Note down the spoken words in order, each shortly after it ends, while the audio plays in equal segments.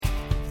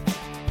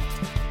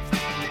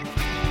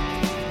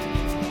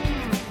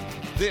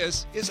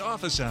This is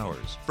Office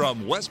Hours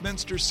from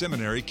Westminster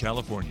Seminary,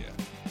 California.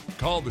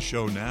 Call the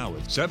show now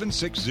at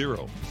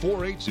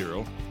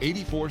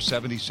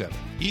 760-480-8477.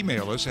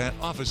 Email us at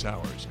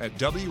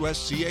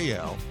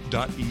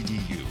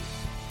officehours@wscal.edu.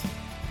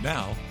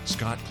 Now,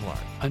 Scott Clark.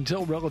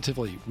 Until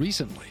relatively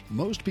recently,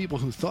 most people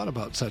who thought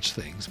about such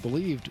things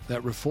believed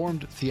that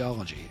Reformed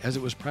theology, as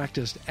it was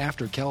practiced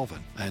after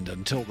Calvin and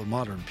until the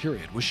modern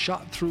period, was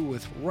shot through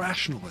with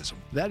rationalism.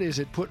 That is,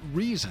 it put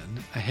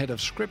reason ahead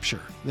of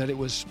Scripture, that it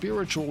was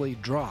spiritually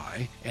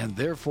dry and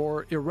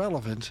therefore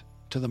irrelevant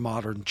to the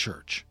modern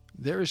church.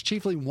 There is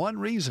chiefly one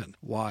reason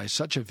why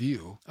such a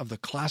view of the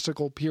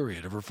classical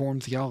period of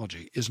Reformed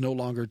theology is no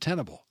longer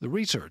tenable: the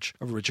research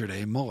of Richard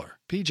A. Muller,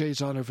 P.J.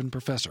 Zondervan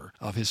Professor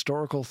of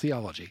Historical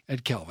Theology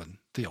at Calvin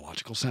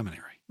Theological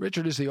Seminary.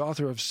 Richard is the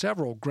author of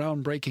several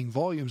groundbreaking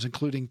volumes,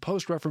 including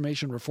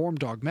Post-Reformation Reformed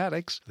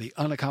Dogmatics, The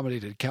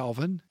Unaccommodated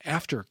Calvin,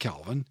 After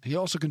Calvin. He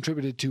also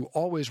contributed to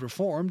Always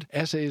Reformed,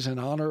 Essays in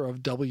Honor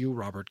of W.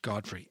 Robert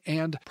Godfrey,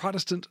 and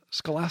Protestant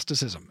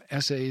Scholasticism,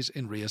 Essays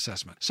in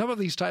Reassessment. Some of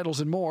these titles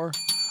and more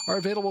are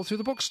available through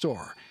the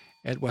bookstore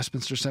at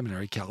Westminster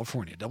Seminary,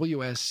 California,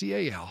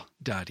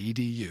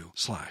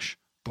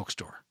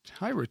 wscal.edu/bookstore.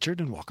 Hi,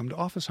 Richard, and welcome to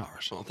Office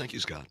Hours. Well, thank you,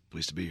 Scott.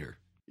 Pleased to be here.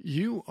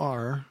 You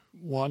are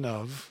one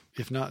of,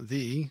 if not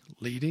the,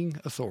 leading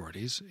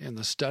authorities in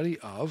the study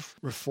of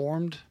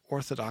Reformed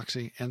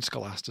orthodoxy and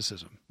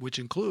scholasticism, which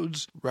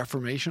includes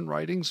Reformation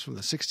writings from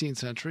the 16th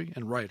century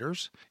and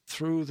writers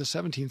through the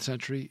 17th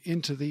century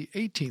into the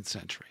 18th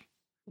century.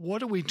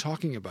 What are we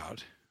talking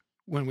about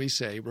when we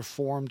say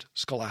Reformed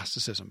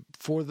scholasticism?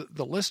 For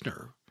the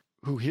listener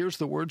who hears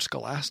the word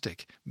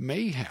scholastic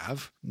may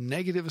have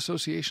negative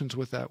associations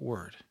with that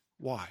word.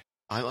 Why?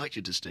 I like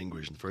to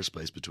distinguish in the first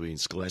place between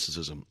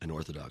scholasticism and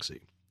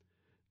orthodoxy.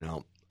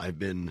 Now, I've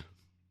been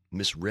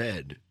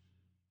misread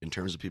in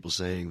terms of people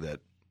saying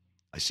that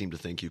I seem to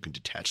think you can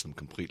detach them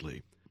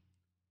completely.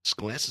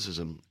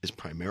 Scholasticism is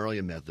primarily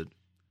a method.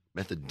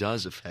 Method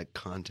does affect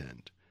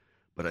content,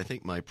 but I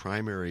think my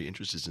primary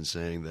interest is in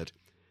saying that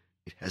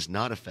it has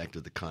not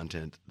affected the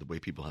content the way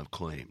people have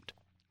claimed.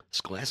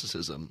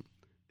 Scholasticism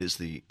is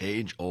the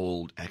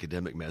age-old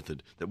academic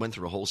method that went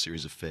through a whole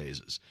series of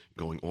phases,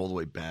 going all the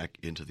way back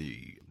into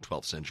the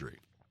 12th century.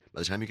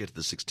 By the time you get to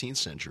the 16th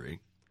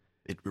century,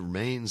 it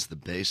remains the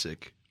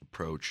basic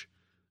approach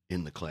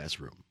in the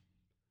classroom.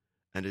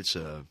 And it's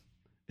a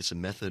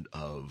method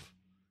of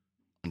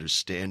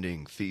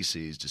understanding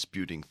theses,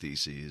 disputing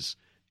theses,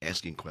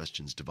 asking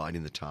questions,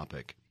 dividing the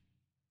topic.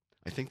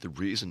 I think the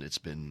reason it's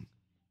been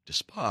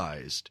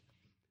despised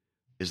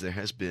is there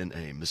has been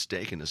a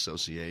mistaken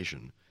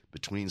association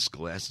between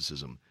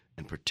scholasticism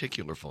and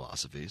particular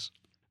philosophies.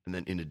 And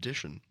then in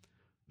addition,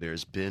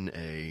 there's been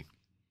a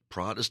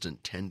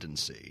Protestant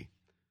tendency,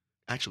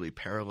 actually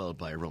paralleled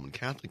by a Roman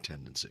Catholic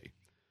tendency,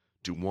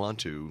 to want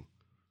to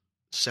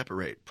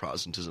separate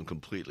Protestantism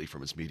completely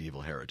from its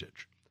medieval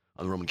heritage.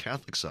 On the Roman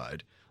Catholic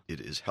side, it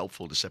is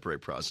helpful to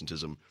separate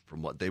Protestantism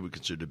from what they would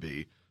consider to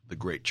be the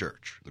great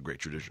church, the great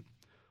tradition.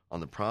 On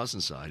the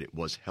Protestant side, it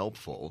was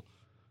helpful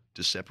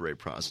to separate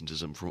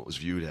Protestantism from what was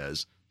viewed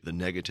as the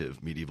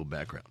negative medieval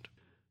background.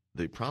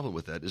 The problem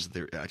with that is that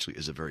there actually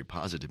is a very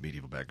positive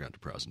medieval background to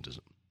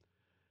Protestantism.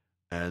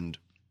 And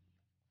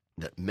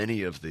that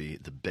many of the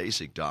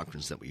basic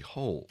doctrines that we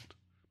hold,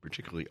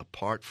 particularly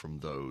apart from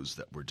those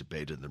that were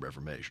debated in the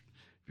Reformation.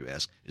 If you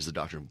ask, is the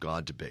doctrine of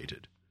God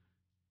debated?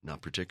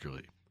 Not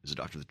particularly. Is the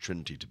doctrine of the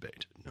Trinity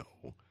debated?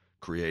 No.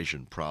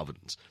 Creation,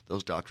 providence,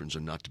 those doctrines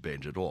are not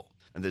debated at all.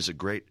 And there's a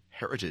great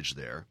heritage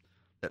there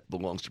that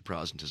belongs to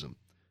Protestantism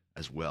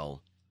as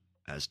well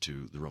as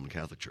to the Roman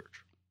Catholic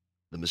Church.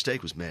 The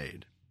mistake was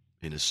made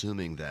in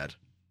assuming that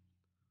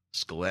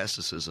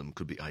scholasticism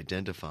could be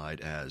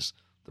identified as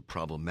the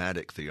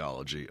problematic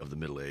theology of the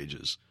Middle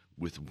Ages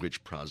with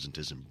which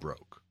Protestantism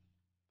broke.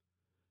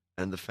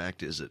 And the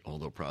fact is that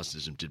although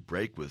Protestantism did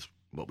break with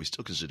what we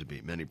still consider to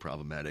be many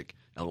problematic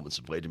elements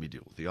of later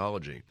medieval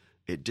theology,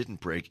 it didn't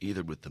break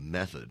either with the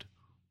method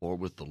or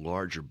with the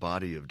larger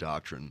body of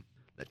doctrine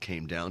that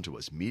came down to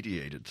us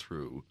mediated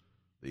through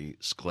the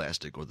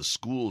scholastic or the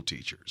school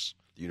teachers,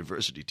 the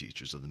university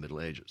teachers of the Middle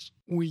Ages.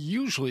 We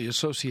usually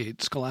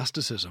associate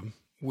scholasticism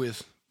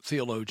with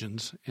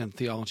theologians and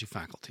theology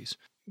faculties.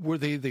 Were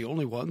they the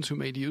only ones who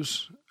made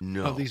use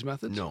of these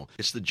methods? No.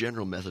 It's the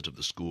general method of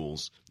the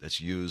schools that's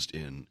used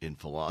in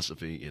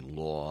philosophy, in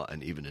law,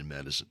 and even in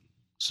medicine,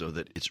 so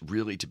that it's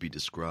really to be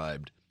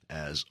described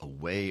as a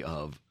way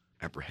of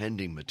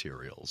apprehending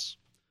materials,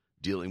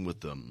 dealing with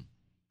them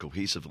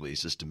cohesively,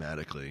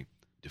 systematically,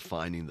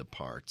 defining the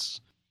parts,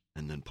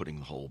 and then putting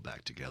the whole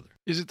back together.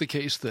 Is it the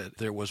case that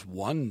there was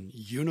one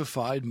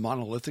unified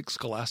monolithic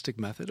scholastic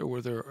method, or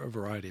were there a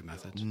variety of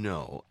methods?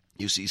 No.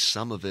 You see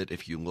some of it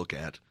if you look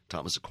at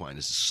Thomas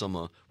Aquinas'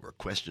 Summa, where a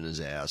question is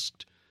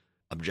asked,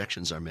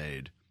 objections are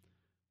made,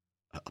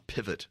 a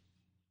pivot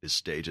is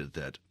stated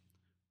that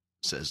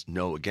says,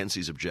 no, against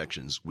these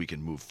objections, we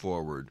can move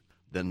forward.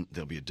 Then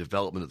there'll be a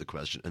development of the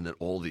question, and then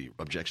all the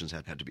objections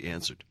had to be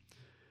answered.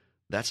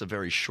 That's a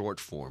very short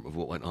form of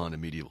what went on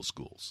in medieval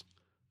schools.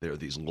 there are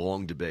these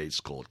long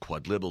debates called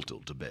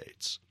quadrilateral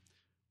debates,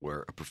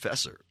 where a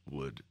professor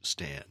would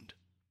stand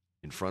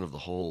in front of the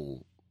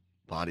whole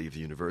body of the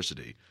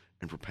university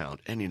and propound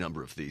any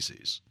number of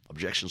theses.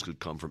 Objections could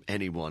come from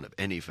anyone of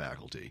any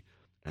faculty,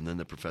 and then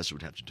the professor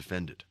would have to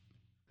defend it.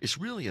 It's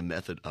really a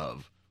method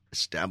of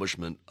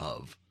establishment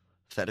of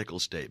theoretical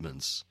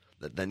statements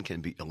that then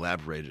can be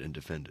elaborated and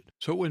defended.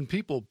 So when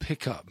people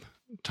pick up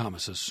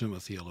Thomas's Summa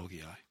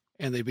Theologiae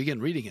and they begin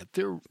reading it,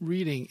 they're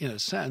reading, in a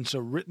sense,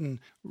 a written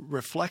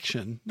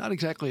reflection, not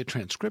exactly a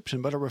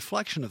transcription, but a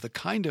reflection of the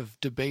kind of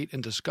debate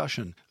and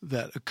discussion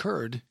that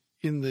occurred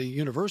in the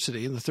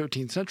university in the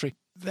 13th century.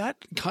 That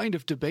kind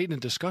of debate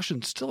and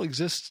discussion still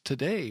exists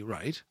today,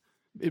 right?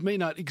 It may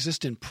not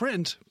exist in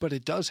print, but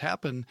it does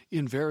happen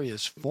in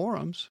various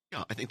forums.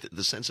 Yeah, I think that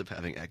the sense of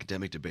having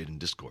academic debate and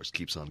discourse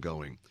keeps on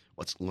going.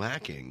 What's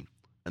lacking,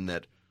 and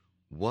that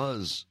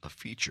was a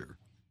feature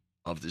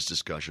of this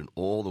discussion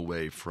all the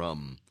way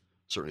from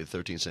certainly the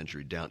 13th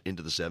century down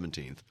into the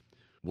 17th,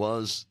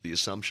 was the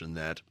assumption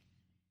that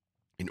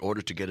in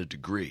order to get a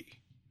degree,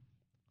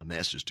 a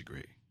master's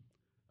degree,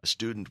 a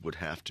student would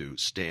have to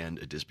stand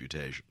a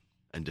disputation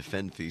and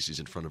defend theses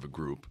in front of a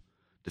group,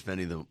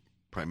 defending them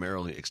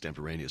primarily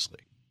extemporaneously.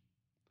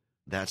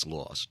 That's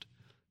lost.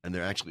 And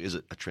there actually is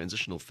a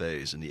transitional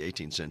phase in the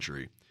 18th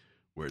century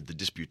where the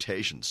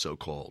disputations,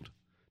 so-called,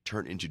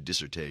 turn into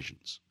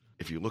dissertations.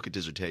 If you look at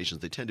dissertations,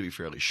 they tend to be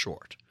fairly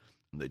short.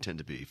 And they tend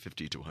to be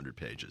 50 to 100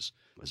 pages,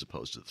 as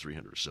opposed to the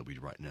 300 or so we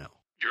write now.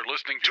 You're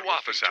listening to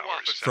Office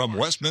Hours from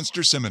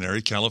Westminster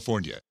Seminary,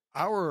 California.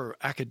 Our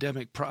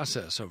academic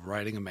process of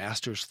writing a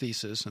master's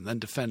thesis and then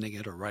defending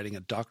it, or writing a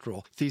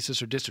doctoral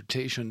thesis or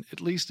dissertation, at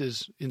least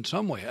is in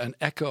some way an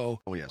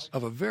echo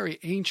of a very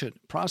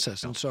ancient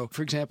process. And so,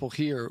 for example,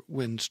 here,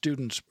 when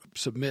students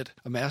submit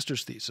a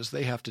master's thesis,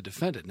 they have to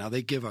defend it. Now,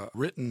 they give a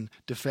written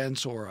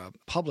defense or a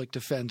public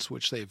defense,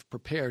 which they've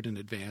prepared in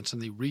advance,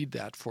 and they read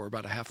that for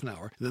about a half an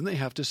hour. Then they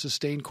have to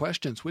sustain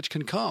questions, which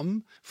can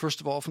come,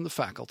 first of all, from the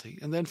faculty,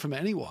 and then from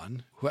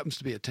anyone who happens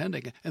to be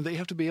attending. And they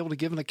have to be able to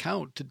give an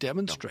account to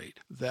demonstrate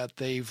that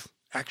they've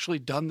actually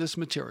done this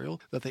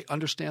material, that they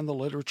understand the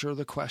literature,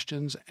 the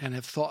questions, and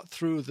have thought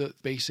through the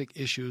basic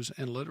issues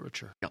and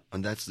literature. Yeah,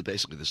 and that's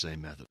basically the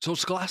same method. So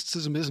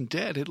scholasticism isn't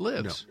dead, it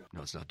lives.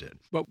 No, it's not dead.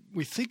 But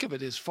we think of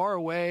it as far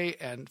away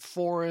and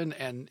foreign,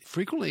 and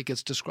frequently it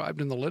gets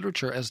described in the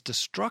literature as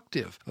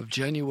destructive of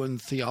genuine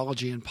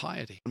theology and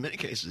piety. In many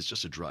cases, it's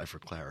just a drive for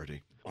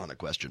clarity on a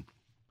question.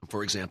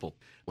 For example,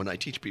 when I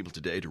teach people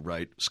today to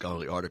write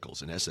scholarly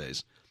articles and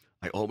essays,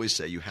 I always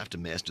say you have to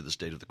master the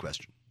state of the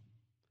question.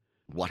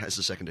 What has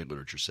the secondary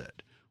literature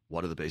said?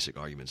 What are the basic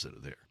arguments that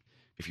are there?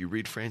 If you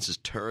read Francis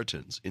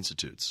Turretin's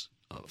Institutes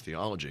of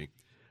Theology,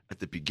 at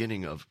the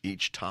beginning of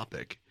each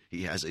topic,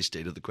 he has a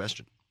state of the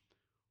question.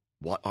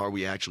 What are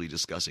we actually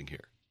discussing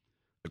here?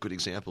 A good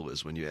example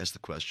is when you ask the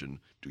question,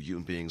 do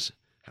human beings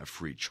have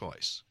free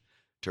choice?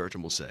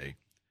 Turretin will say,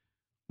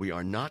 we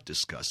are not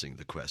discussing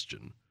the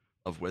question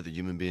of whether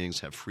human beings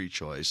have free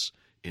choice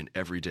in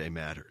everyday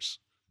matters.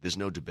 There's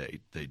no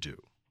debate, they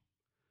do.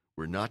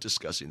 We're not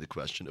discussing the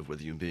question of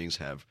whether human beings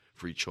have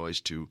free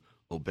choice to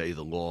obey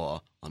the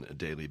law on a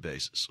daily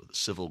basis, or the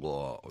civil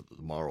law or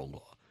the moral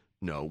law.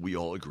 No, we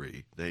all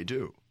agree they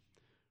do.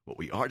 What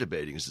we are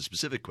debating is the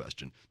specific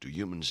question, do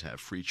humans have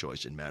free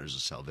choice in matters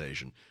of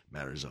salvation,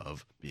 matters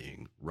of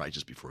being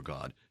righteous before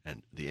God?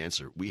 And the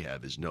answer we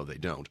have is no, they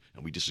don't,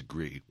 and we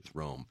disagree with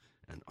Rome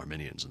and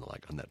Arminians and the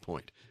like on that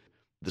point.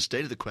 The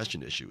state of the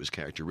question issue is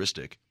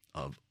characteristic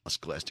of a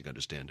scholastic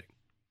understanding,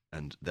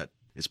 and that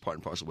is part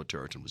and parcel of what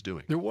Turretin was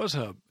doing. There was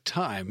a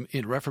time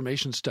in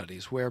Reformation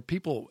studies where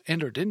people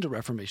entered into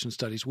Reformation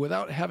studies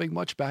without having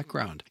much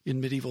background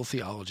in medieval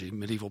theology,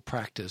 medieval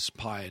practice,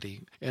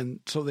 piety. And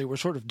so they were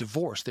sort of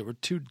divorced. They were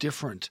two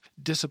different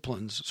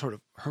disciplines, sort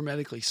of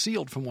hermetically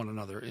sealed from one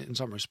another in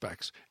some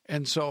respects.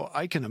 And so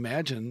I can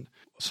imagine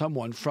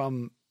someone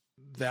from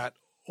that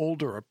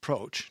older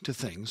approach to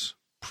things,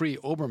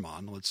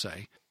 pre-Obermann, let's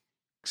say,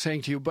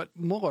 saying to you, but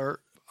Muller,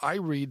 I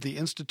read the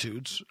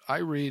Institutes, I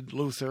read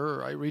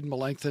Luther, I read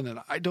Melanchthon, and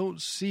I don't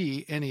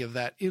see any of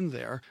that in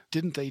there.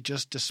 Didn't they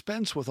just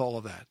dispense with all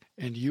of that?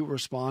 And you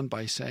respond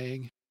by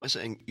saying? By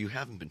saying, you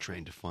haven't been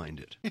trained to find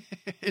it.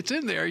 It's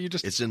in there.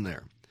 It's in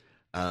there.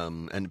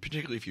 And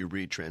particularly if you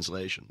read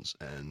translations.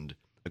 And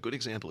a good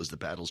example is the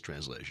Battles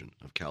translation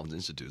of Calvin's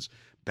Institutes.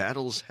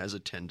 Battles has a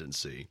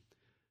tendency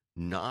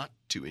not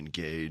to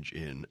engage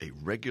in a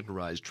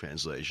regularized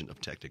translation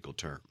of technical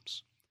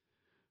terms.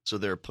 So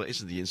there are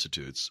places in the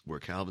Institutes where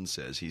Calvin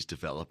says he's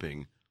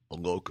developing a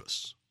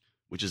locus,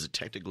 which is a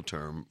technical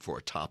term for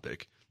a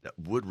topic that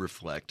would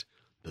reflect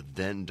the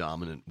then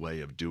dominant way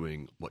of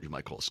doing what you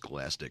might call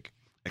scholastic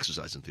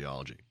exercise in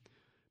theology.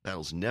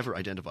 Battles never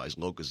identifies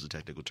locus as a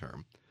technical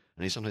term,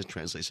 and he sometimes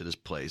translates it as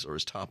place or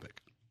as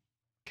topic.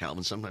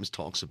 Calvin sometimes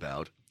talks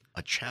about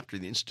a chapter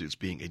in the Institutes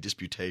being a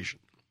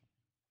disputation,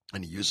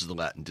 and he uses the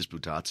Latin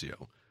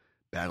disputatio.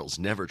 Battles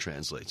never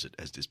translates it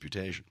as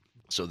disputation.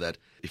 So that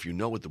if you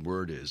know what the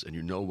word is and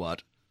you know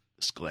what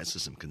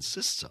scholasticism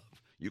consists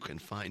of, you can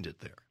find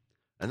it there.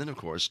 And then, of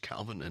course,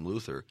 Calvin and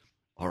Luther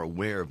are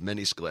aware of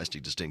many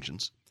scholastic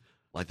distinctions,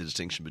 like the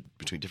distinction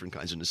between different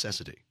kinds of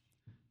necessity.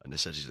 A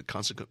necessity of the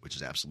consequent, which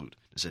is absolute.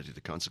 Necessity of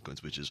the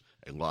consequence, which is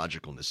a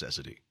logical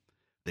necessity.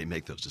 They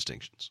make those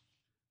distinctions.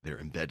 They're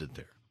embedded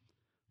there.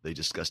 They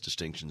discuss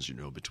distinctions,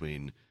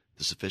 between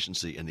the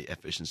sufficiency and the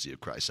efficiency of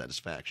Christ's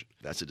satisfaction.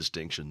 That's a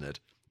distinction that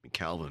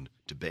Calvin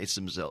debates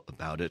himself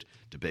about it,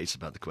 debates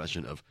about the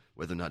question of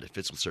whether or not it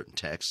fits with certain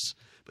texts,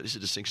 but it's a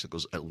distinction that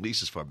goes at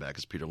least as far back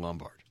as Peter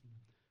Lombard.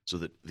 So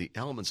that the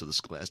elements of the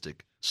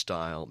scholastic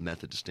style,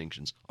 method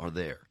distinctions are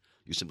there.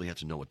 You simply have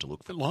to know what to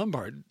look for.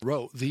 Lombard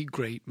wrote the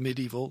great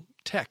medieval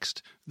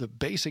text, the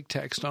basic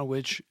text on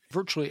which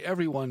virtually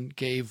everyone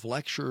gave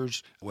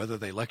lectures, whether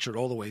they lectured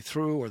all the way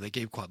through or they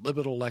gave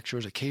quadlibital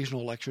lectures,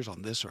 occasional lectures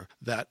on this or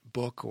that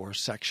book or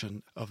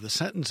section of the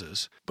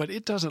sentences. But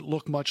it doesn't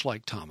look much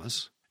like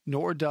Thomas,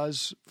 nor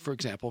does, for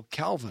example,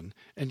 Calvin.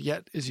 And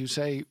yet, as you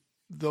say,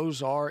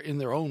 those are, in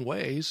their own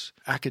ways,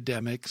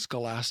 academic,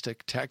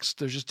 scholastic texts.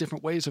 There's just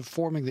different ways of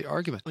forming the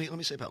argument. Let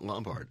me say about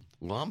Lombard.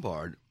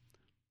 Lombard,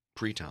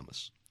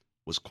 pre-Thomas,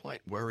 was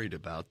quite worried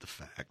about the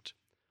fact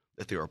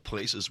that there are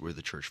places where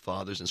the church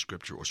fathers and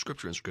Scripture, or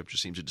Scripture and Scripture,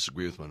 seem to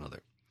disagree with one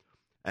another.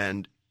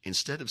 And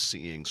instead of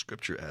seeing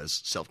Scripture as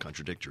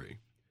self-contradictory,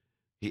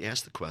 he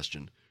asked the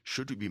question,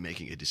 should we be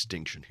making a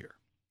distinction here?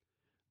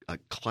 A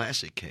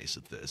classic case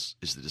of this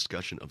is the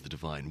discussion of the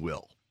divine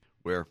will,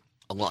 where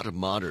a lot of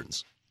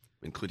moderns,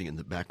 including in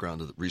the background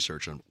of the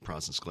research on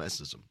Protestant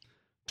scholasticism,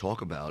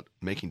 talk about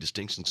making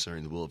distinctions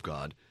concerning the will of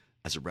God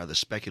as a rather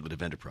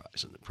speculative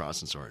enterprise, and the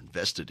Protestants are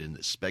invested in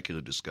this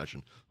speculative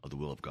discussion of the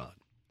will of God.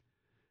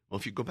 Well,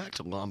 if you go back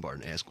to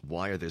Lombard and ask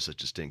why are there such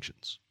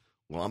distinctions,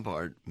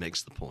 Lombard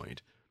makes the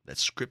point that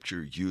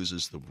Scripture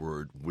uses the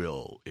word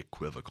will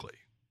equivocally.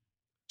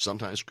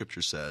 Sometimes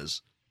Scripture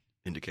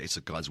indicates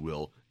that God's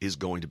will is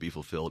going to be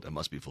fulfilled and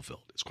must be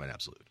fulfilled. It's quite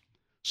absolute.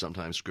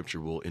 Sometimes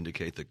Scripture will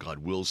indicate that God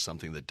wills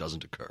something that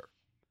doesn't occur.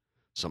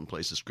 Some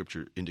places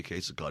Scripture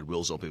indicates that God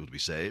wills all people to be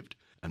saved,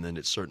 and then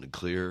it's certainly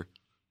clear,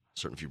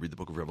 certainly if you read the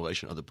book of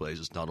Revelation, other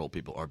places, not all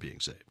people are being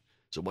saved.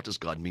 So what does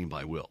God mean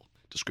by will?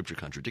 Does Scripture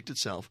contradict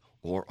itself,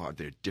 or are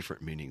there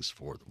different meanings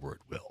for the word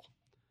will?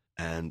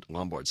 And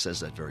Lombard says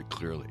that very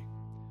clearly.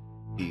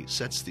 He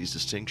sets these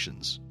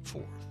distinctions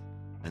forth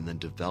and then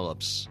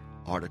develops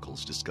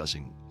articles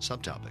discussing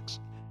subtopics.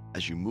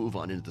 As you move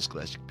on into the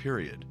scholastic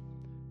period,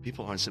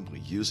 people aren't simply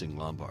using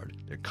Lombard.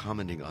 They're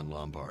commenting on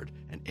Lombard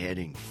and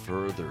adding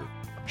further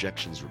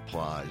objections,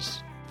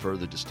 replies,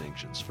 further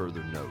distinctions,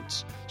 further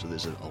notes. So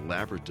there's an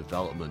elaborate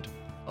development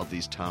of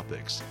these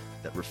topics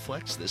that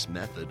reflects this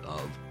method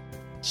of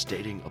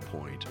stating a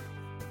point,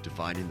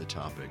 dividing the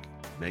topic,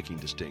 making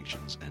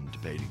distinctions, and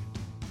debating it.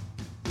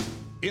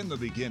 In the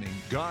beginning,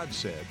 God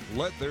said,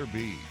 "Let there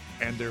be,"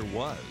 and there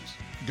was.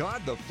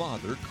 God the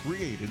Father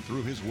created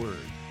through His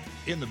Word.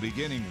 In the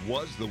beginning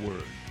was the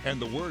Word,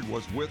 and the Word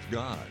was with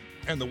God,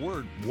 and the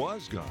Word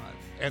was God,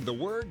 and the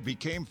Word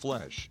became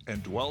flesh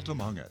and dwelt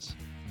among us.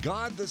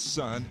 God the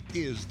Son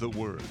is the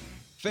Word.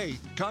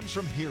 Faith comes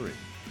from hearing,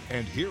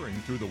 and hearing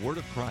through the Word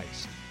of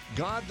Christ.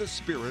 God the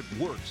Spirit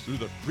works through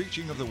the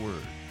preaching of the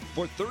Word.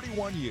 For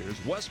 31 years,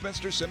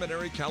 Westminster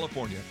Seminary,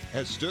 California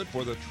has stood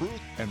for the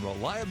truth and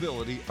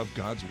reliability of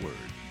God's Word.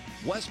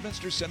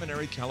 Westminster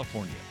Seminary,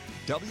 California,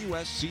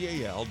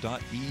 wscal.edu,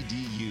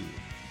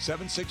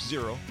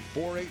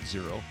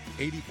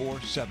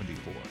 760-480-8474.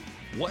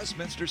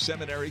 Westminster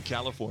Seminary,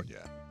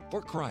 California,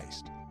 for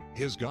Christ,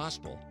 His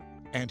gospel,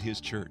 and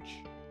His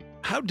church.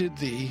 How did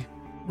the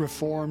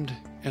Reformed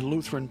and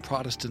Lutheran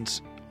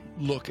Protestants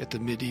look at the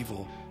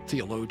medieval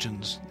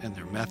theologians and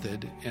their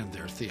method and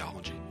their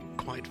theology?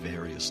 Quite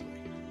variously,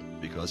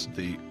 because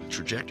the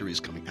trajectories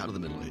coming out of the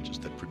Middle Ages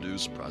that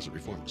produce Protestant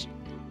reformers.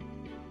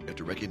 You have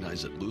to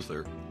recognize that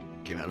Luther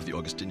came out of the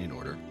Augustinian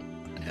order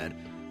and had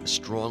a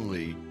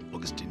strongly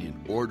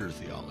Augustinian order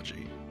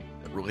theology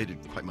that related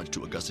quite much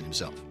to Augustine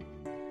himself.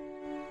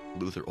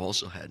 Luther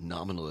also had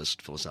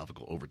nominalist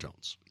philosophical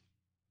overtones.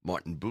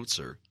 Martin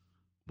Bucer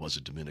was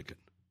a Dominican,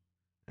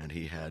 and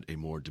he had a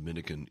more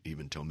Dominican,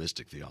 even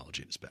Thomistic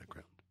theology in his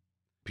background.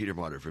 Peter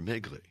Martyr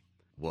Vermigli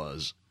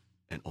was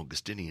an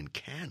Augustinian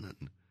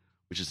canon,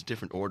 which is a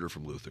different order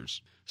from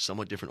Luther's,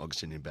 somewhat different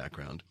Augustinian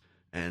background,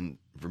 and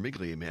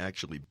Vermigli may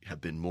actually have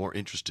been more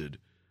interested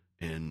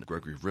in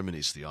Gregory of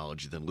Rimini's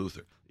theology than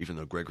Luther, even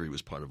though Gregory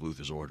was part of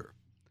Luther's order.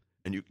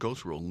 And you go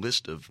through a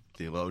list of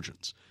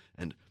theologians,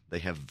 and they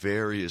have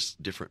various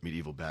different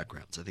medieval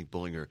backgrounds. I think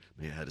Bullinger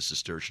may have had a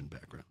Cistercian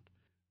background.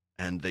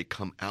 And they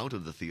come out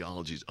of the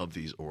theologies of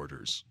these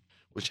orders,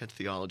 which had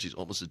theologies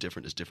almost as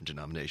different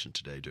denominations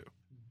today do.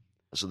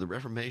 So the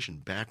Reformation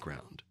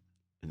background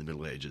in the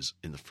Middle Ages,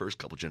 in the first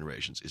couple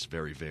generations, is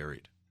very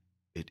varied.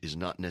 It is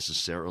not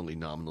necessarily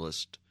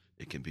nominalist.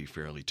 It can be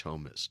fairly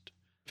Thomist.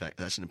 In fact,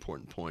 that's an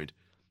important point,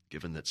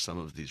 given that some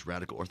of these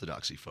radical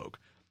orthodoxy folk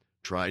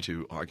try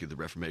to argue the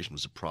Reformation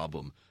was a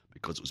problem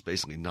because it was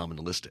basically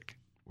nominalistic,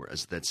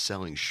 whereas that's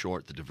selling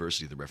short the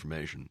diversity of the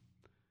Reformation.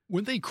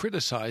 When they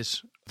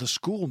criticize the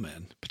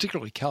schoolmen,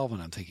 particularly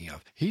Calvin I'm thinking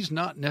of, he's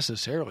not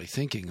necessarily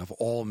thinking of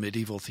all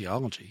medieval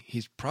theology.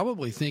 He's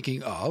probably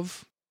thinking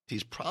of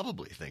he's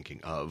probably thinking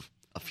of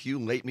a few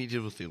late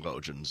medieval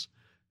theologians,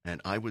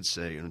 and I would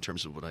say, in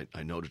terms of what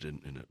I noted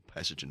in a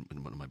passage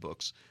in one of my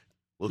books,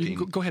 looking...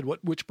 Go ahead.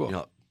 Which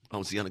book?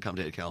 It's The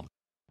Unaccommodated Calvin.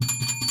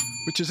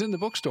 Which is in the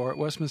bookstore at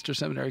Westminster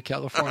Seminary,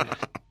 California.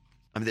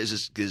 I mean,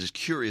 there's this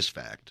curious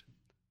fact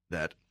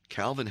that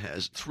Calvin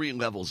has 3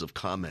 levels of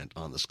comment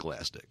on the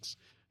scholastics.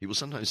 He will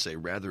sometimes say,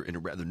 in a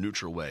rather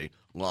neutral way,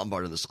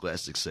 Lombard and the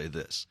scholastics say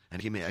this,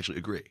 and he may actually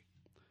agree.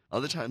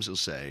 Other times he'll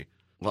say,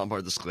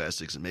 Lombard, the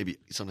scholastics, and maybe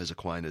sometimes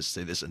Aquinas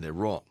say this, and they're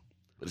wrong.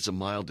 But it's a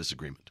mild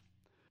disagreement.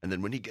 And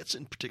then when he gets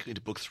in, particularly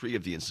to Book 3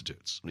 of the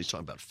Institutes, when he's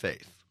talking about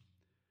faith,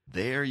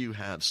 there you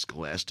have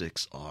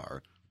scholastics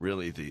are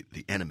really the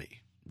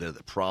enemy. They're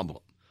the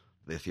problem.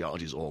 Their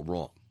theology is all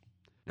wrong.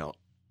 Now,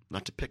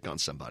 not to pick on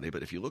somebody,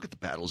 but if you look at the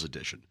Battles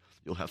edition,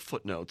 you'll have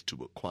footnotes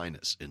to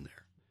Aquinas in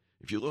there.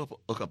 If you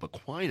look up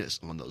Aquinas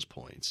on those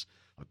points,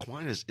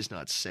 Aquinas is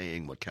not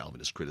saying what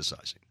Calvin is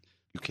criticizing.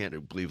 You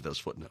can't believe those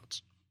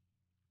footnotes.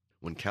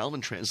 When Calvin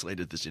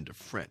translated this into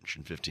French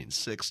in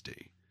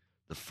 1560,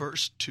 the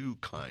first 2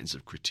 kinds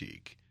of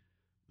critique,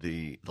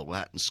 the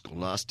Latin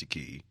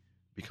scholastici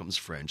becomes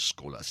French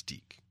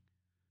scholastique.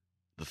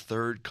 The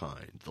third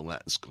kind, the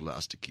Latin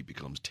scholastici,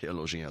 becomes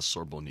théologien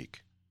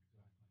sorbonnique.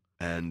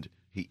 And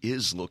he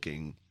is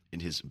looking in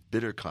his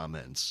bitter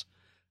comments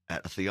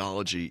at a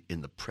theology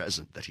in the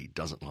present that he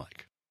doesn't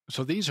like.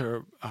 So these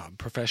are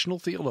professional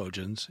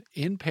theologians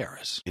in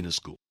Paris. In a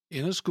school.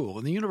 In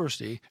the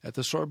university at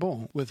the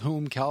Sorbonne, with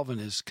whom Calvin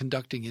is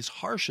conducting his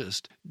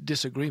harshest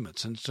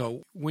disagreements. And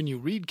so when you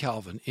read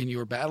Calvin in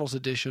your Battles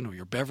edition or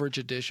your Beveridge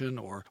edition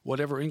or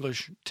whatever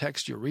English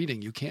text you're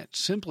reading, you can't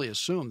simply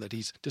assume that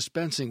he's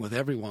dispensing with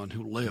everyone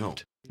who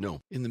lived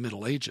in the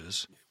Middle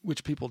Ages,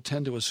 which people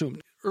tend to assume.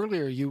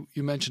 Earlier, you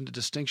mentioned a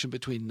distinction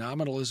between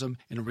nominalism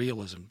and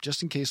realism.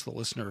 Just in case the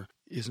listener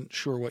isn't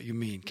sure what you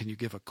mean, can you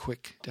give a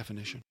quick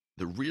definition?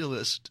 The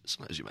realist,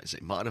 sometimes you might say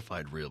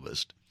modified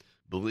realist,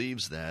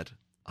 believes that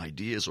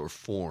ideas or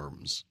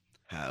forms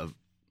have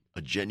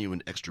a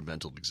genuine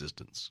extramental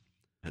existence.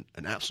 An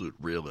absolute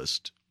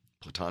realist,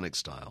 Platonic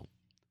style,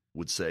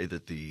 would say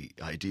that the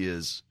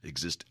ideas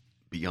exist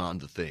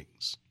beyond the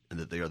things and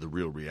that they are the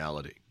real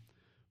reality.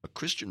 A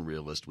Christian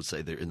realist would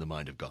say they're in the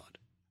mind of God.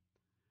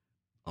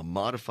 A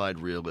modified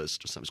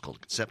realist, or sometimes called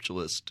a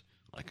conceptualist,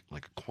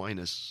 like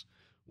Aquinas,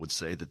 would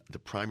say that the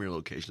primary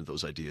location of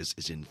those ideas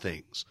is in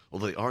things,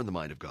 although they are in the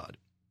mind of God.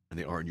 And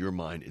they are in your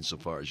mind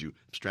insofar as you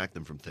abstract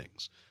them from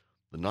things.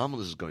 The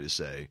nominalist is going to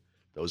say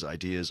those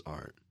ideas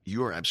are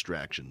your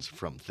abstractions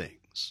from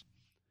things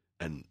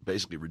and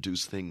basically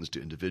reduce things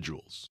to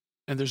individuals.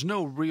 And there's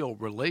no real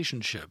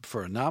relationship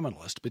for a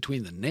nominalist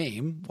between the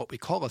name, what we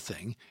call a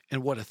thing,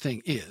 and what a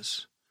thing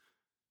is.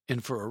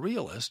 And for a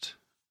realist,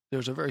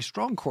 there's a very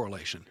strong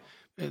correlation.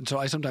 And so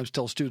I sometimes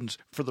tell students,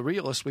 for the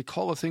realist, we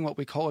call a thing what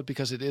we call it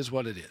because it is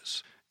what it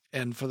is.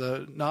 And for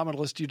the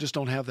nominalist, you just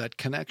don't have that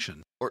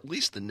connection. Or at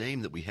least the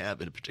name that we have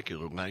in a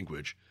particular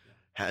language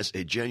has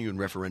a genuine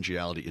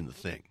referentiality in the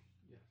thing.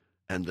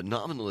 And the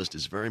nominalist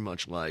is very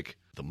much like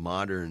the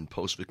modern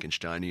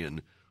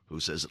post-Wittgensteinian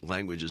who says that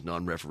language is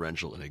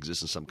non-referential and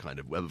exists in some kind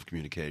of web of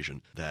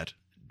communication that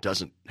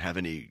doesn't have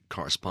any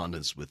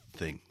correspondence with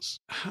things.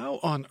 How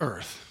on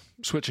earth,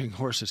 switching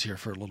horses here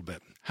for a little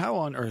bit, how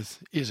on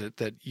earth is it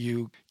that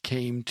you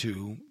came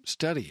to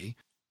study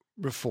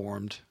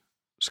Reformed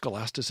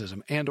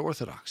scholasticism and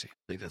orthodoxy?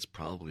 I think that's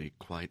probably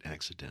quite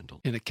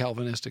accidental. In a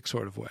Calvinistic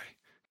sort of way.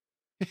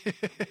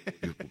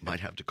 You might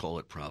have to call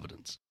it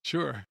providence.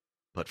 Sure.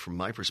 But from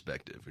my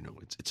perspective,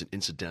 it's an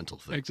incidental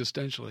thing.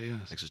 Existentially,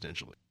 yes.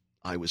 Existentially.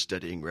 I was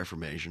studying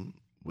Reformation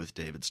with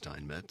David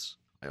Steinmetz.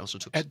 I also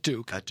took At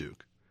Duke.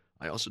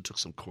 I also took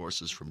some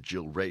courses from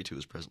Jill Raitt, who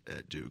was present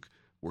at Duke,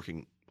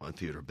 working on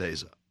Theodore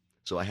Beza.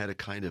 So I had a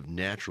kind of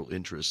natural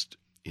interest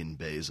in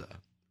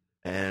Beza.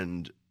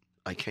 And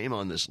I came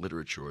on this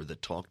literature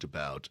that talked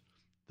about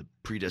the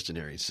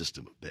predestinarian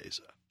system of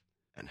Beza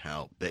and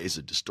how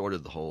Beza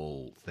distorted the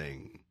whole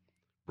thing,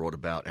 brought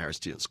about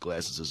Aristotelian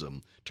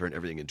scholasticism, turned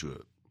everything into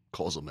a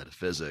causal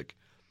metaphysic.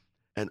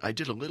 And I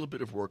did a little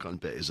bit of work on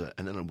Beza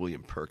and then on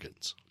William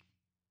Perkins.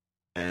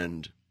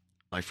 And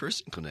my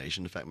first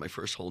inclination, in fact, my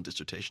first whole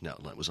dissertation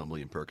outline was on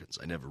William Perkins.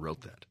 I never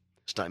wrote that.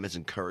 Steinmetz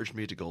encouraged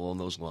me to go along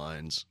those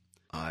lines.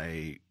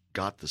 I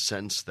got the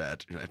sense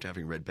that, after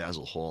having read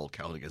Basil Hall,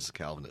 Calvin Against the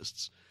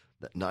Calvinists,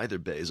 that neither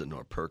Beza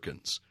nor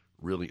Perkins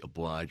really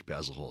obliged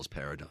Basil Hall's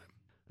paradigm.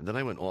 And then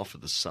I went off for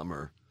the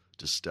summer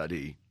to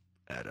study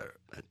at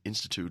an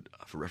Institute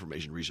for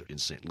Reformation Research in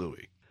St.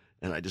 Louis.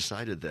 And I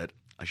decided that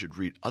I should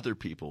read other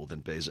people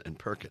than Beza and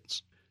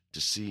Perkins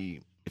to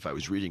see if I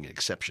was reading an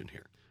exception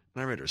here.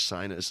 And I read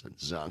Ursinus and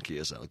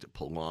Zanchius, I looked at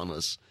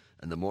Polanus,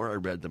 and the more I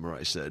read, the more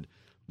I said,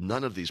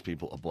 none of these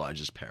people oblige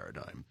this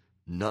paradigm.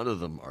 None of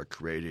them are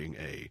creating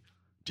a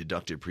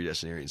deductive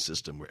predestinarian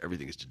system where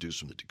everything is deduced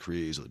from the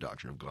decrees or the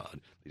doctrine of God.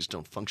 They just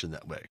don't function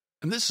that way.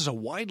 And this is a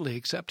widely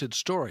accepted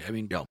story. I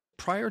mean,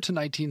 prior to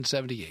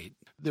 1978,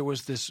 there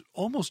was this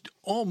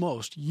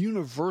almost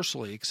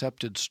universally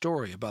accepted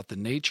story about the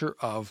nature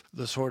of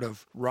the sort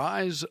of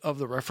rise of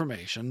the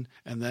Reformation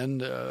and then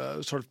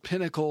sort of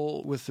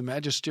pinnacle with the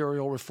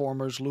magisterial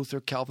reformers, Luther,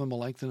 Calvin,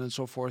 Melanchthon, and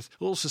so forth.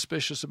 A little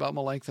suspicious about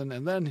Melanchthon.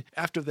 And then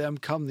after them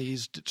come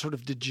these sort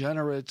of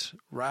degenerate,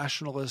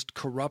 rationalist,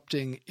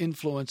 corrupting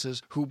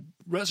influences who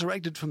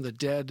resurrected from the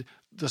dead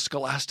the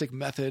scholastic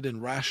method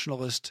and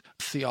rationalist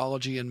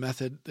theology and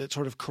method that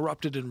sort of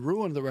corrupted and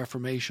ruined the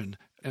Reformation.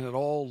 And it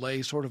all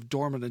lay sort of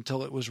dormant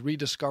until it was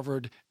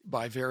rediscovered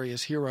by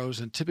various heroes.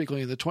 And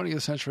typically in the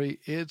 20th century,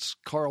 it's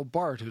Karl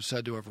Barth who's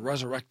said to have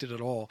resurrected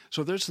it all.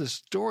 So there's this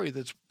story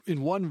that's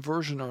in one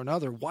version or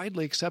another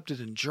widely accepted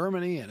in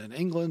Germany and in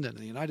England and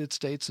in the United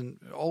States and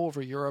all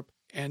over Europe.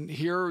 And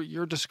here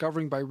you're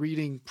discovering by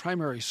reading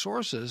primary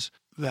sources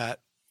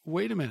that,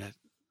 wait a minute,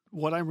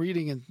 what I'm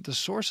reading in the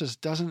sources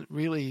doesn't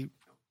really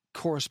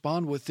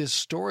correspond with this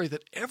story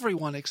that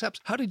everyone accepts.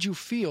 How did you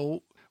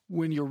feel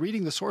when you're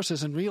reading the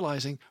sources and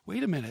realizing,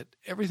 wait a minute,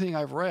 everything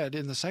I've read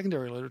in the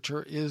secondary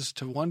literature is,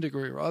 to one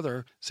degree or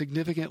other,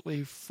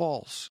 significantly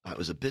false? I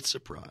was a bit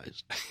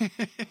surprised,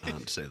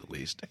 to say the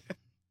least.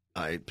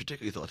 I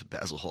particularly thought that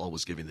Basil Hall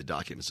was giving the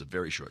documents a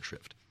very short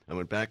shrift. I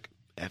went back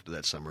after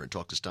that summer and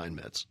talked to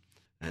Steinmetz,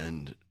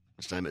 and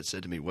Steinmetz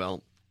said to me,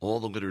 well, all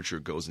the literature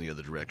goes in the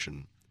other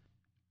direction.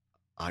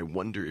 I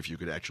wonder if you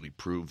could actually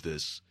prove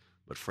this,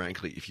 but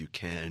frankly, if you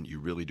can, you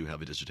really do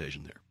have a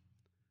dissertation there.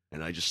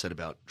 And I just set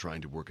about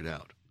trying to work it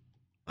out.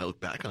 I look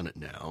back on it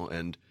now,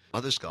 and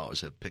other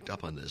scholars have picked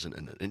up on this. And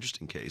an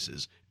interesting case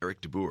is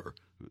Eric de Boer,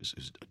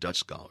 who's a Dutch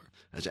scholar,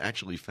 has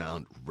actually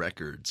found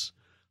records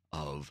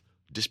of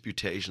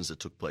disputations that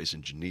took place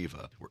in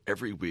Geneva, where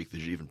every week the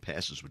Genevan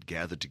pastors would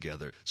gather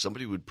together.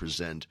 Somebody would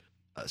present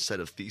a set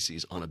of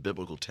theses on a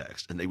biblical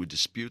text, and they would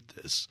dispute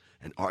this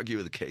and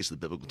argue the case of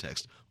the biblical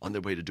text on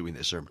their way to doing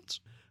their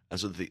sermons. And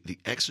so the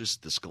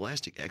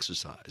scholastic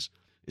exercise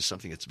is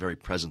something that's very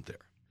present there.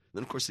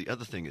 Then, of course, the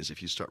other thing is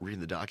if you start reading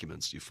the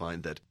documents, you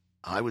find that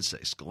I would say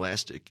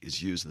scholastic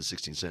is used in the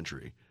 16th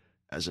century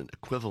as an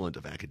equivalent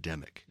of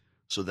academic,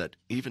 so that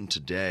even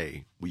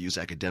today we use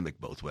academic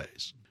both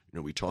ways. You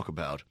know, we talk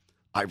about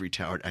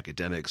ivory-towered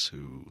academics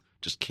who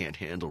just can't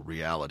handle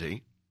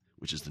reality,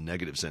 which is the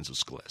negative sense of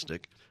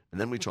scholastic, and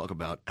then we talk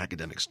about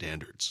academic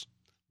standards,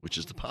 which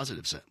is the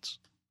positive sense.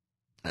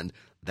 And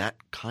that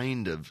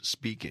kind of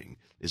speaking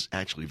is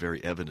actually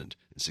very evident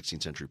in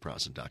 16th century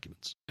Protestant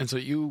documents. And so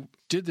you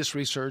did this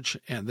research,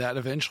 and that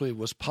eventually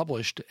was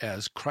published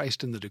as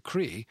Christ in the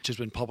Decree, which has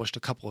been published a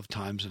couple of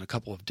times in a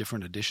couple of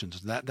different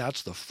editions.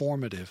 That's the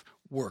formative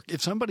work.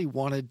 If somebody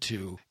wanted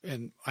to,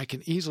 and I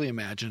can easily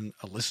imagine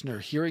a listener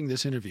hearing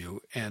this interview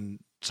and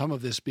some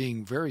of this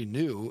being very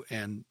new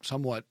and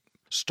somewhat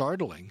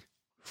startling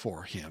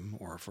for him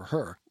or for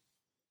her,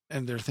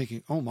 and they're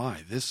thinking, oh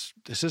my, this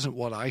isn't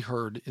what I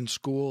heard in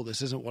school.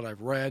 This isn't what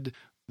I've read.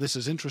 This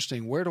is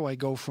interesting. Where do I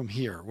go from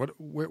here?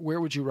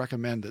 Where would you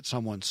recommend that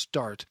someone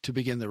start to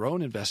begin their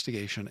own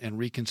investigation and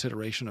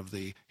reconsideration of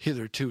the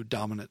hitherto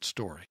dominant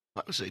story?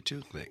 I would say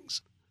two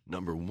things.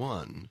 Number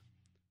one,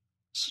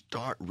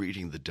 start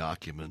reading the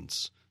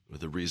documents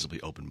with a reasonably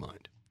open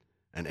mind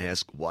and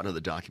ask, what are the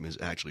documents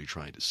actually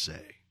trying to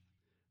say?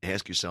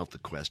 Ask yourself the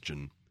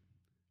question,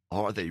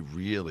 are they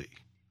really,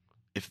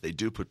 if they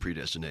do put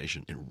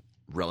predestination in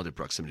relative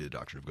proximity to the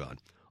doctrine of God,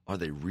 are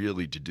they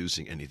really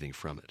deducing anything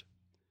from it?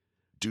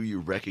 Do you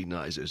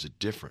recognize there's a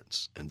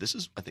difference? And this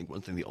is, I think,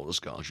 one thing the older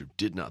scholarship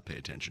did not pay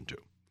attention to.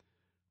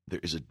 There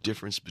is a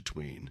difference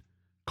between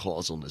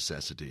causal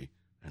necessity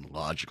and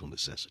logical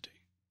necessity.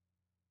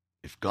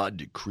 If God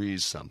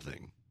decrees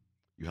something,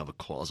 you have a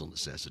causal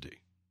necessity.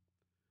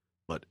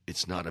 But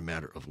it's not a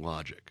matter of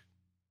logic.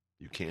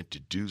 You can't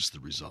deduce the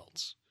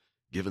results,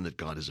 given that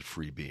God is a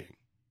free being.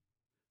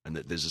 And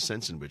that there's a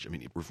sense in which,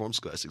 Reformed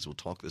scholastics will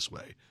talk this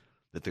way,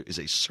 that there is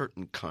a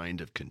certain kind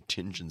of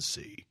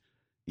contingency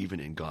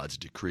even in God's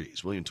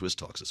decrees. William Twist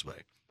talks this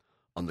way,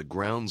 on the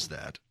grounds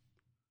that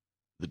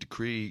the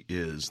decree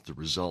is the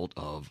result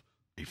of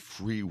a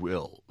free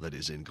will that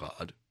is in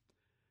God,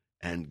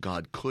 and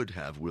God could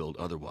have willed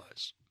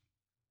otherwise.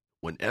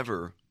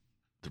 Whenever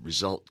the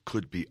result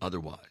could be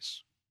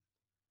otherwise,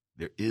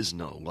 there is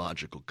no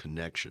logical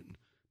connection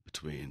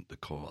between the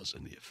cause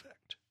and the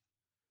effect.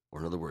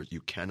 Or in other words,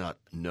 you cannot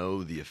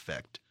know the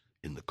effect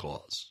in the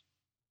cause.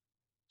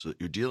 So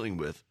you're dealing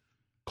with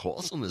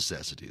causal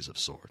necessities of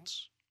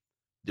sorts,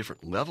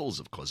 different levels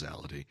of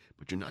causality,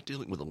 but you're not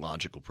dealing with a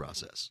logical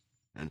process.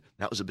 And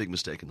that was a big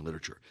mistake in the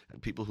literature.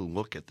 And people who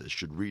look at this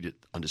should read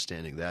it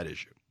understanding that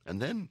issue.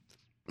 And then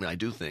I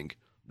do think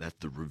that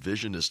the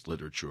revisionist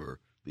literature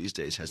these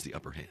days has the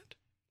upper hand.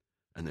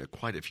 And there are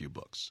quite a few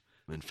books.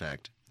 In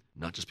fact,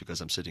 not just because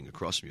I'm sitting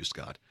across from you,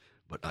 Scott,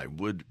 but I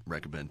would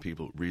recommend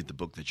people read the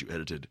book that you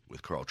edited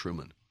with Carl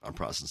Trueman on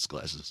Protestant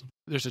scholasticism.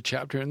 There's a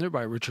chapter in there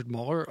by Richard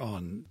Muller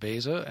on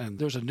Beza, and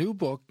there's a new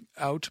book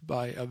out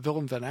by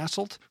Willem van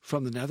Asselt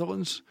from the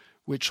Netherlands,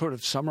 which sort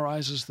of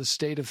summarizes the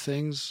state of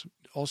things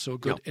also a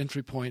good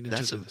entry point into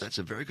this. That's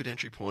a very good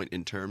entry point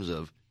in terms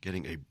of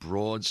getting a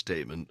broad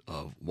statement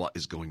of what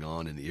is going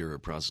on in the era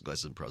of Protestant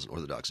Scholasticism, Protestant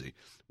Orthodoxy,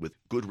 with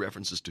good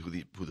references to who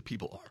the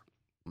people are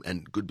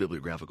and good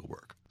bibliographical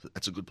work. So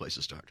that's a good place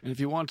to start. And if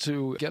you want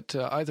to get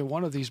either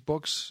one of these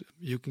books,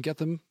 you can get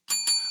them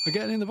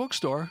again in the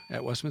bookstore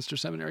at Westminster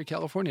Seminary,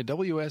 California,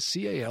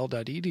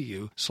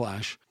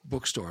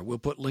 wscal.edu/bookstore. We'll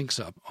put links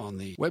up on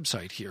the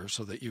website here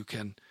so that you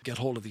can get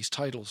hold of these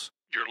titles.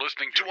 You're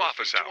listening to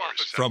Office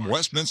Hours from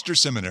Westminster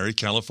Seminary,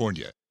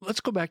 California.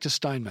 Let's go back to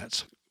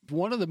Steinmetz.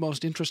 One of the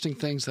most interesting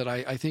things that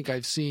I think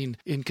I've seen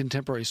in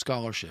contemporary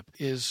scholarship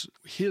is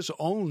his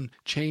own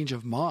change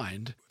of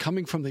mind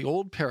coming from the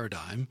old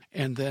paradigm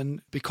and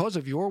then, because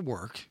of your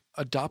work,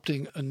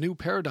 adopting a new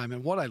paradigm.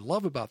 And what I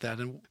love about that,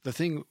 and the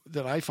thing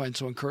that I find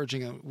so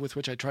encouraging and with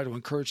which I try to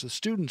encourage the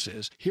students,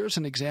 is here's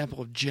an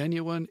example of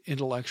genuine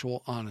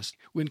intellectual honesty.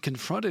 When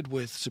confronted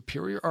with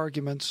superior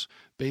arguments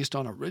based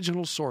on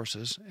original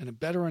sources and a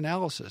better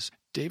analysis,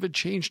 David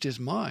changed his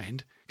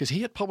mind because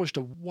he had published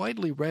a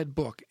widely read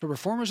book, The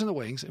Reformers in the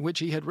Wings, in which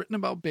he had written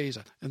about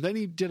Beza. And then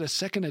he did a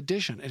second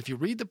edition. And if you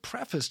read the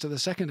preface to the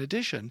second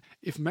edition,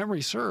 if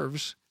memory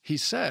serves, he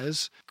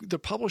says, the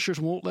publishers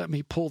won't let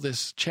me pull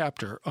this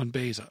chapter on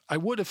Beza. I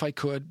would if I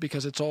could,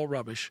 because it's all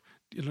rubbish.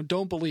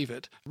 Don't believe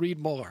it. Read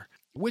Muller.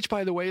 Which,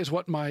 by the way, is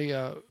what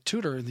my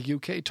tutor in the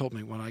UK told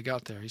me when I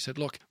got there. He said,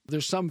 look,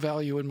 there's some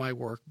value in my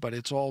work, but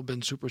it's all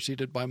been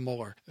superseded by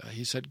Muller.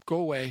 He said, go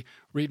away,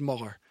 read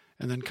Muller,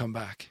 and then come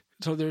back.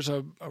 So there's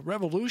a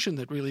revolution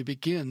that really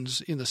begins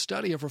in the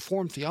study of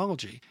Reformed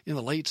theology in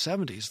the late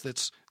 70s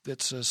that's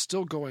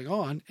still going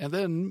on. And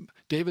then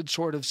David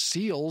sort of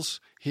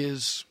seals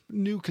his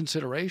new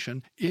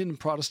consideration in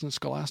Protestant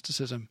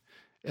Scholasticism,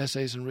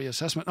 Essays and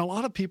Reassessment. And a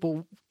lot of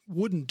people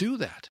wouldn't do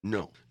that.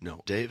 No.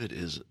 David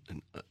is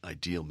an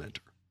ideal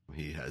mentor.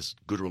 He has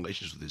good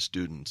relations with his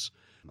students.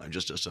 I'm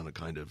just on a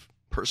kind of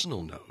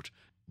personal note,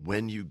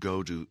 when you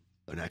go to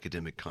an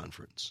academic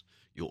conference,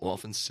 you'll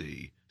often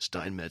see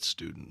Steinmetz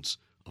students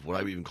of what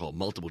I would even call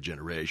multiple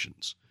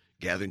generations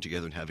gathering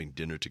together and having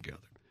dinner together.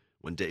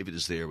 When David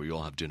is there, we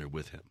all have dinner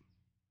with him.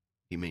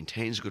 He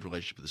maintains a good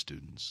relationship with the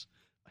students.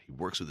 He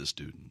works with the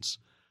students.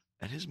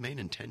 And his main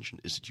intention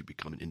is that you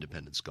become an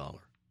independent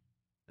scholar.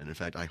 And in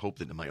fact, I hope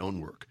that in my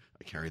own work,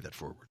 I carry that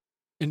forward.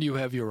 And you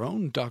have your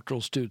own doctoral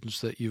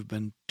students that you've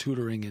been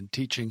tutoring and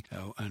teaching.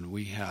 And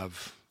we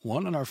have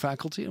one on our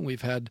faculty, and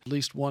we've had at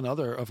least one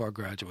other of our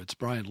graduates,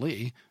 Brian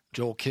Lee.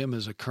 Joel Kim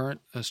is a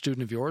current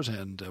student of yours,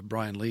 and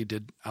Brian Lee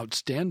did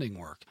outstanding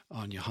work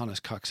on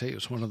Johannes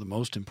Cocceius, one of the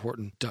most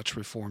important Dutch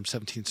Reformed,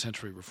 17th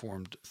century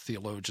Reformed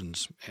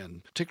theologians,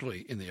 and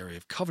particularly in the area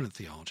of covenant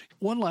theology.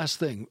 One last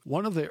thing,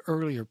 one of the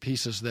earlier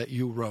pieces that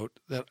you wrote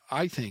that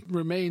I think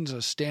remains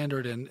a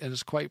standard and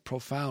is quite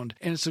profound,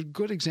 and it's a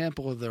good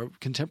example of the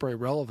contemporary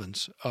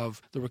relevance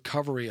of the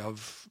recovery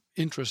of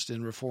interest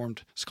in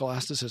Reformed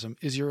scholasticism,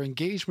 is your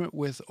engagement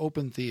with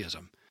open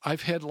theism.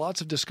 I've had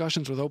lots of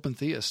discussions with open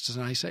theists,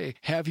 and I say,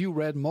 have you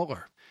read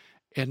Muller?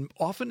 And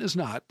often as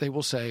not, they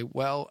will say,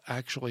 well,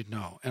 actually,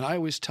 no. And I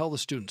always tell the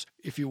students,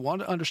 if you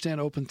want to understand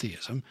open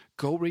theism,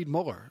 go read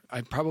Muller. I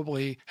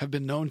probably have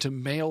been known to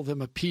mail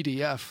them a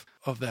PDF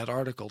of that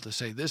article to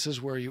say, this is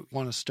where you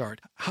want to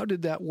start. How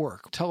did that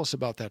work? Tell us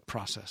about that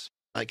process.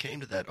 I came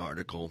to that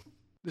article.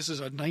 This is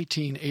a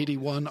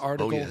 1981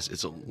 article. Oh, yes.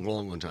 It's a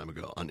long time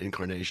ago on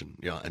incarnation,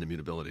 and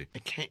immutability. I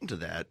came to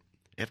that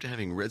after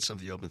having read some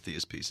of the open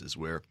theist pieces,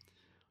 where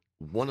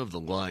one of the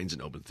lines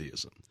in open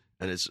theism,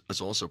 and it's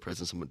also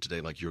present someone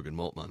today like Jürgen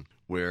Moltmann,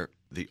 where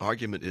the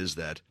argument is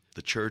that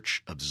the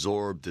church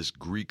absorbed this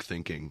Greek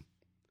thinking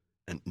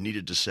and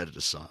needed to set it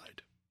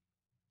aside.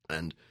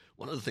 And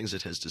one of the things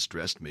that has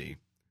distressed me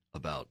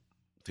about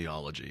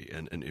theology,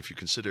 and if you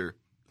consider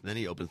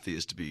many open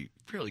theists to be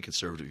fairly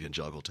conservative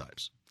evangelical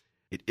types,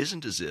 it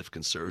isn't as if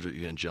conservative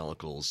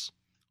evangelicals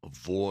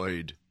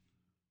avoid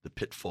the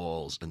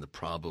pitfalls and the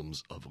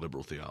problems of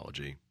liberal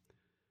theology.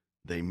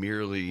 They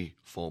merely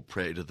fall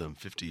prey to them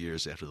 50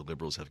 years after the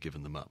liberals have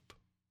given them up.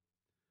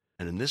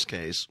 And in this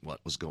case, what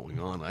was going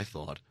on, I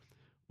thought,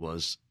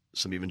 was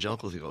some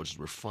evangelical theologians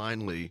were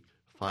finally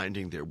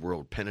finding their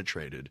world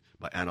penetrated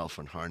by Adolf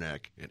von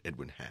Harnack and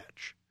Edwin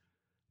Hatch,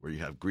 where you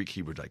have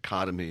Greek-Hebrew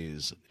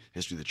dichotomies,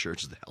 history of the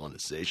church as the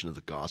Hellenization of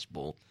the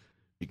gospel,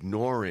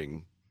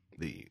 ignoring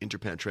the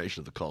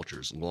interpenetration of the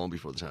cultures long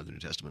before the time of the New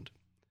Testament,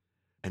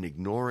 and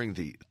ignoring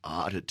the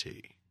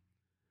oddity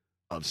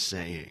of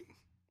saying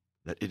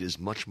that it is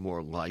much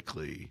more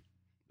likely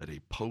that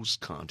a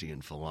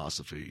post-Kantian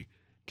philosophy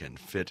can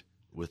fit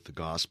with the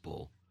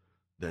gospel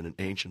than an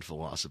ancient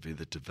philosophy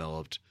that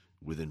developed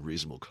within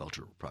reasonable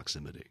cultural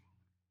proximity.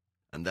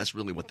 And that's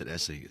really what that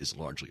essay is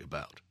largely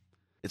about.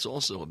 It's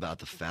also about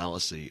the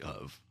fallacy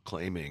of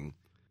claiming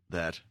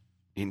that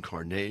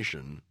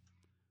incarnation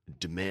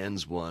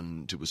demands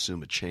one to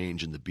assume a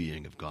change in the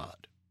being of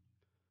God.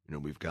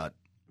 We've got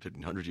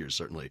 1,500 years,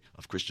 certainly,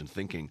 of Christian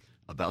thinking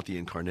about the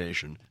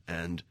incarnation,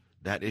 and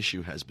that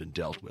issue has been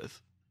dealt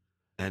with.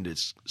 And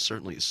it's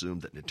certainly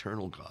assumed that an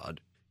eternal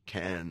God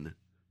can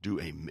do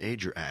a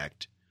major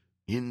act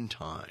in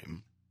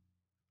time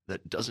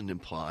that doesn't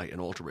imply an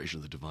alteration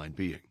of the divine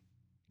being,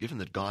 given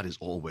that God is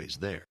always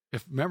there.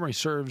 If memory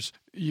serves,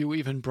 you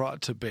even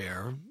brought to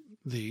bear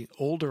the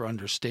older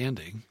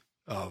understanding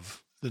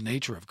of the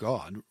nature of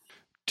God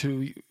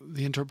to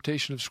the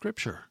interpretation of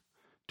Scripture.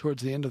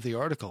 Towards the end of the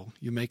article,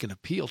 you make an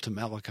appeal to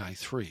Malachi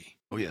 3.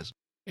 Oh, yes.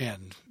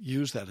 And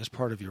use that as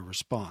part of your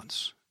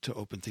response to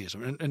open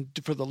theism. And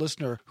for the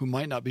listener who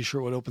might not be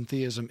sure what open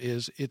theism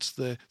is, it's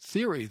the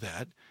theory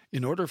that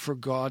in order for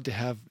God to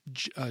have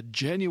a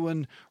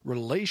genuine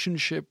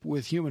relationship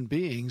with human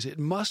beings, it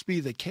must be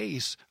the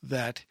case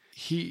that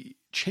he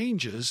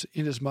changes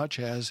inasmuch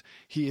as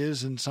he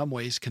is in some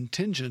ways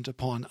contingent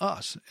upon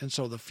us. And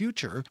so the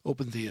future,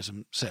 open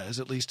theism says,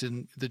 at least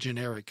in the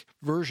generic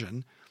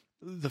version,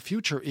 the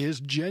future is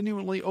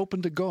genuinely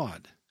open to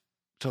God,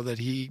 so that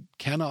he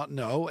cannot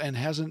know and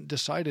hasn't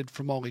decided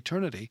from all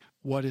eternity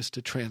what is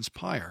to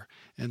transpire.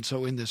 And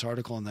so in this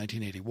article in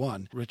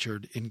 1981,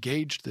 Richard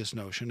engaged this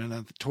notion,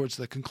 and towards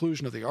the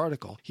conclusion of the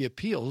article, he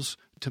appeals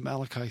to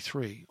Malachi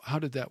 3. How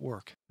did that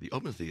work? The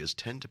open theists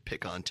tend to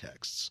pick on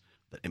texts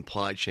that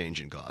imply change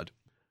in God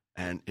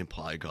and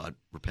imply God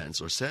repents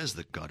or says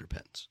that God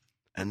repents.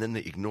 And then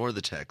they ignore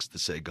the texts that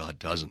say God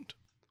doesn't,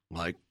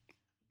 like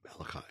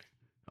Malachi,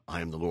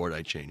 I am the Lord,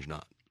 I change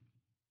not.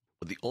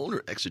 What the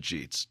older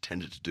exegetes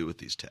tended to do with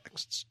these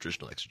texts,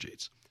 traditional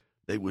exegetes,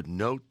 they would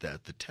note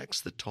that the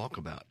texts that talk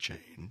about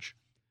change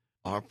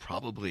are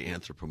probably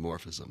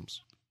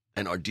anthropomorphisms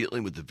and are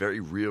dealing with the very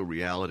real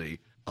reality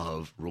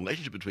of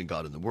relationship between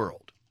God and the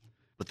world,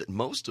 but that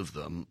most of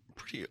them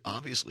pretty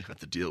obviously have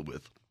to deal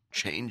with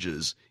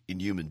changes in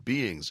human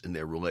beings in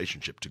their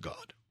relationship to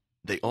God.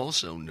 They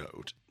also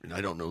note, and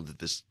I don't know that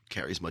this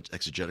carries much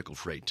exegetical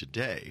freight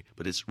today,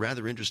 but it's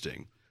rather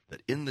interesting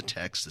that in the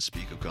texts that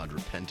speak of God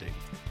repenting,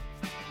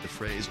 the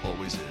phrase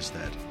always is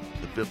that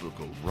the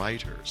biblical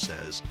writer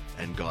says,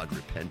 and God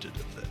repented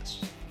of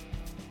this.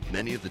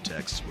 Many of the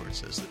texts where it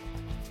says that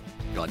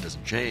God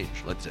doesn't change,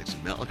 like the text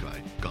in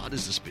Malachi, God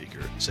is the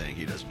speaker saying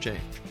he doesn't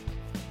change.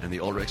 And the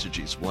older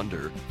exegetes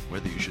wonder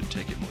whether you should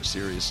take it more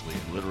seriously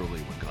and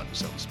literally when God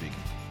himself is speaking.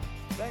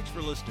 Thanks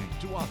for listening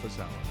to Office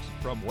Hours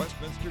from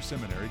Westminster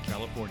Seminary,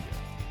 California.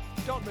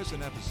 Don't miss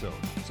an episode.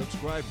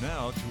 Subscribe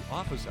now to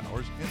Office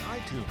Hours in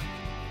iTunes.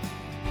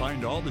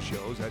 Find all the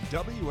shows at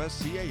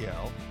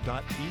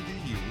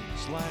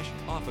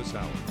wscal.edu/office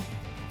hours.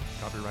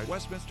 Copyright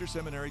Westminster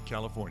Seminary,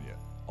 California.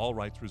 All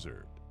rights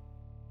reserved.